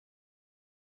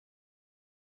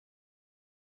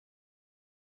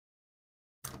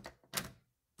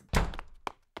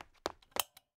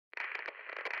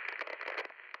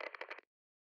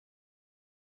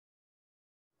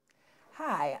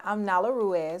Hi, I'm Nala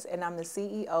Ruiz, and I'm the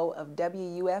CEO of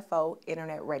WUFO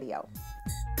Internet Radio.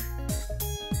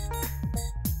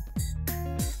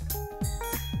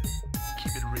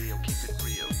 Keep it real, keep it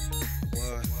real.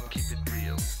 What? Keep it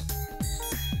real.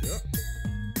 Yep.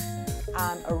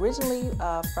 I'm originally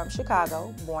from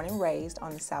Chicago, born and raised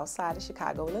on the south side of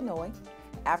Chicago, Illinois.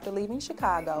 After leaving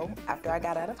Chicago, after I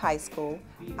got out of high school,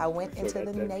 I went into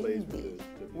the Navy,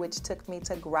 which took me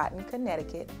to Groton,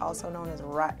 Connecticut, also known as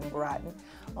Groton,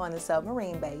 on the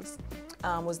submarine base.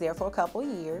 Was there for a couple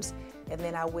years, and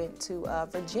then I went to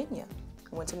Virginia.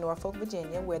 I went to Norfolk,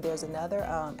 Virginia, where there's another,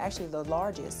 actually the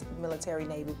largest military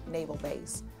naval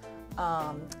base.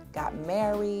 Got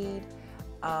married,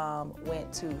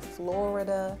 went to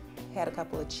Florida, had a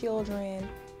couple of children,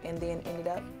 and then ended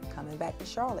up coming back to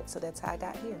Charlotte. So that's how I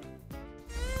got here.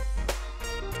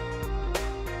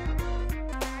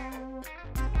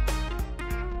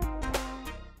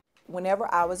 Whenever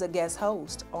I was a guest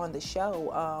host on the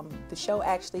show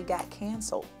actually got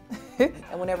canceled.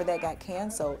 And whenever that got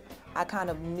canceled, I kind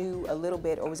of knew a little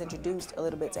bit, or was introduced a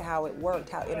little bit to how it worked,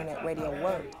 how internet radio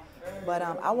worked. But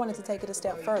I wanted to take it a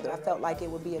step further. I felt like it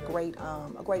would be a great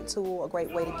tool, a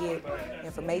great way to get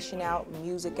information out,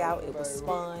 music out. It was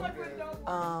fun,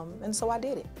 and so I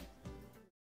did it.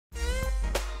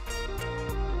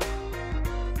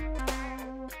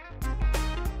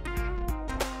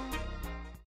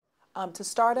 To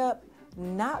start up,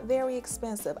 not very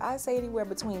expensive. I say anywhere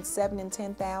between $7,000 and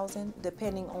 $10,000,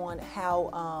 depending on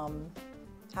how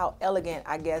elegant,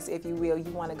 I guess, if you will,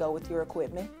 you want to go with your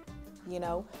equipment. You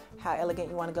know, how elegant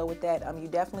you want to go with that. You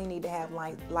definitely need to have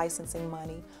licensing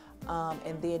money,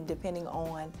 and then depending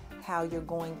on how you're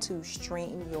going to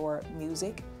stream your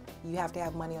music, you have to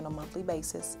have money on a monthly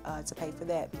basis to pay for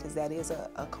that, because that is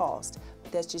a cost.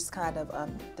 But that's just kind of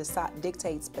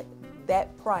dictates, but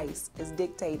that price is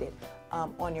dictated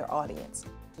on your audience.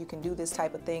 You can do this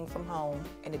type of thing from home,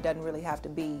 and it doesn't really have to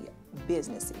be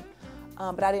businessy.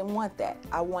 But I didn't want that.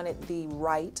 I wanted the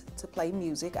right to play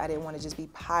music. I didn't want to just be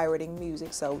pirating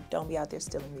music, so don't be out there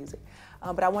stealing music.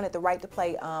 But I wanted the right to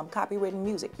play copywritten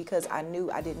music, because I knew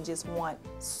I didn't just want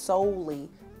solely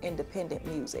independent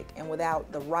music. And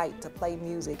without the right to play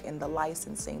music and the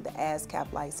licensing, the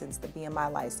ASCAP license, the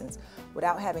BMI license,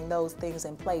 without having those things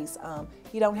in place,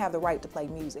 you don't have the right to play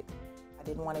music. I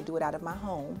didn't want to do it out of my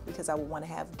home, because I would want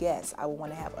to have guests. I would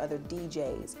want to have other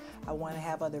DJs. I want to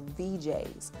have other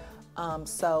VJs.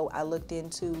 So I looked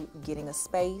into getting a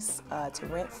space to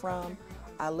rent from.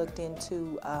 I looked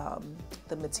into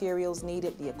the materials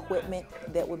needed, the equipment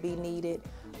that would be needed.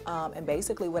 And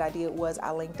basically what I did was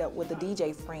I linked up with a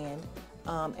DJ friend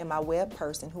and my web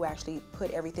person who actually put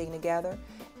everything together.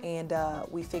 And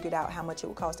we figured out how much it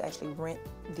would cost to actually rent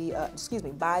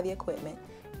buy the equipment,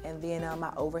 and then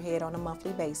my overhead on a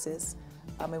monthly basis.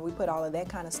 And we put all of that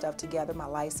kind of stuff together, my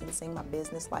licensing, my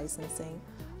business licensing.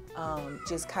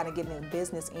 Just kind of getting the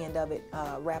business end of it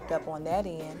wrapped up on that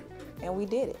end, and we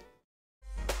did it.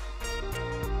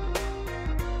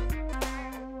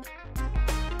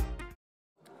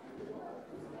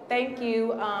 Thank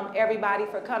you, everybody,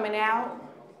 for coming out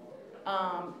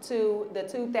to the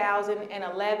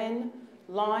 2011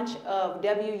 launch of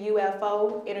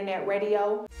WUFO Internet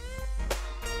Radio.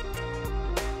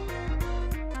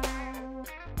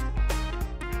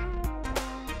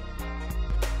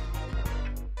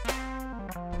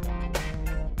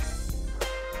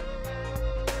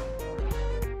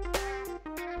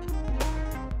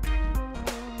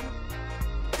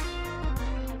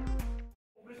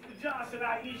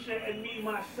 Aisha and me,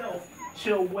 myself,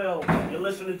 Chill Well. You're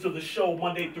listening to the show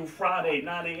Monday through Friday,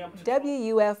 9 a.m.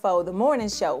 WUFO, the morning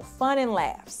show, fun and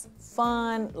laughs.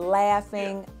 Fun,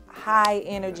 laughing, high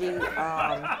energy,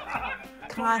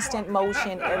 constant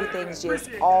motion, everything's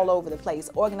just all over the place.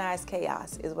 Organized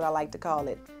chaos is what I like to call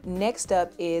it. Next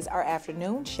up is our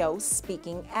afternoon show,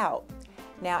 Speaking Out.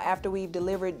 Now, after we've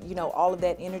delivered, all of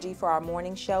that energy for our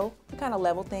morning show, we kind of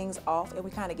level things off and we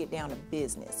kind of get down to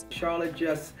business. Charlotte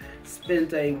just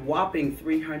spent a whopping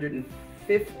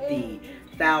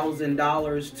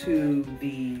 $350,000 to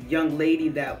the young lady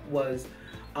that was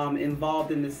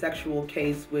involved in the sexual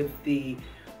case with the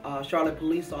Charlotte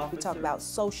police officer. We talk about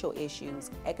social issues,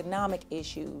 economic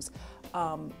issues,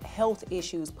 health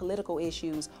issues, political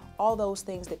issues, all those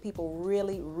things that people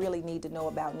really, really need to know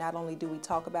about. Not only do we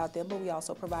talk about them, but we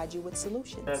also provide you with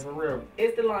solutions. That's for real.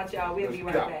 It's the launch, y'all. We'll be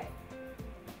right back.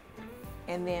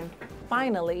 And then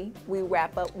finally, we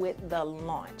wrap up with the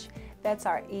launch. That's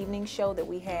our evening show that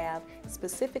we have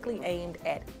specifically aimed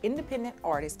at independent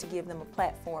artists to give them a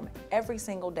platform every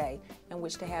single day in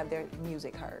which to have their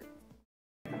music heard.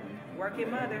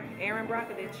 Working Mother, Aaron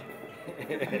Brockovich.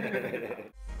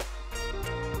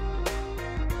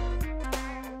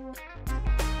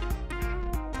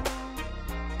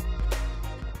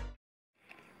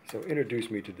 So introduce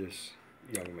me to this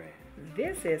young man.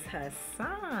 This is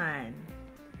Hassan.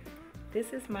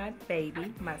 This is my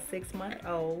baby, my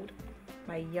 6-month-old,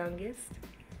 my youngest,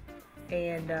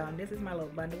 and this is my little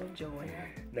bundle of joy.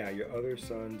 Now, your other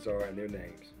sons are, and their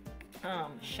names?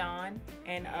 Sean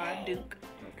and Duke.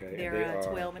 Okay. They're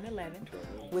 12 and 11.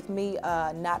 With me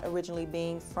not originally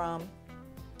being from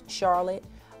Charlotte,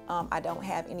 I don't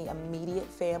have any immediate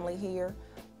family here.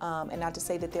 And not to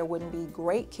say that there wouldn't be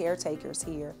great caretakers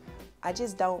here. I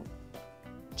just don't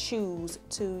choose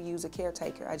to use a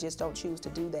caretaker. I just don't choose to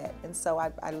do that. And so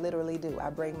I literally do. I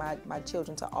bring my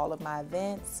children to all of my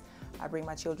events. I bring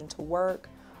my children to work.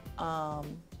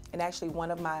 And actually one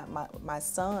of my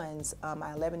sons,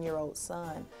 my 11-year-old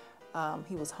son,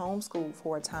 he was homeschooled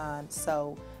for a time.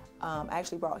 So I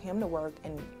actually brought him to work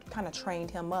and kind of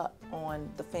trained him up on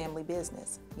the family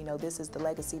business. You know, this is the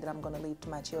legacy that I'm going to leave to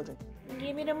my children.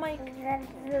 Give me the mic.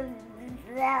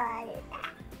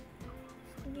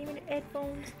 Give me the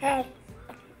headphones.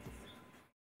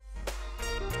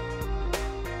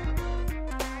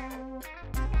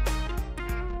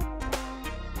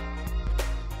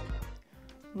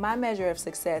 My measure of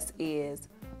success is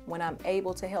when I'm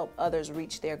able to help others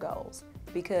reach their goals.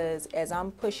 Because as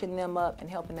I'm pushing them up and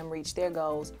helping them reach their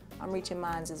goals, I'm reaching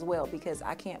mine as well, because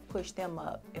I can't push them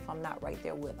up if I'm not right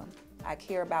there with them. I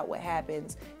care about what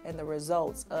happens and the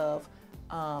results of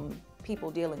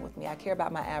people dealing with me. I care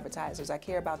about my advertisers. I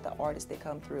care about the artists that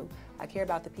come through. I care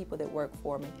about the people that work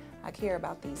for me. I care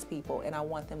about these people, and I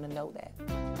want them to know that.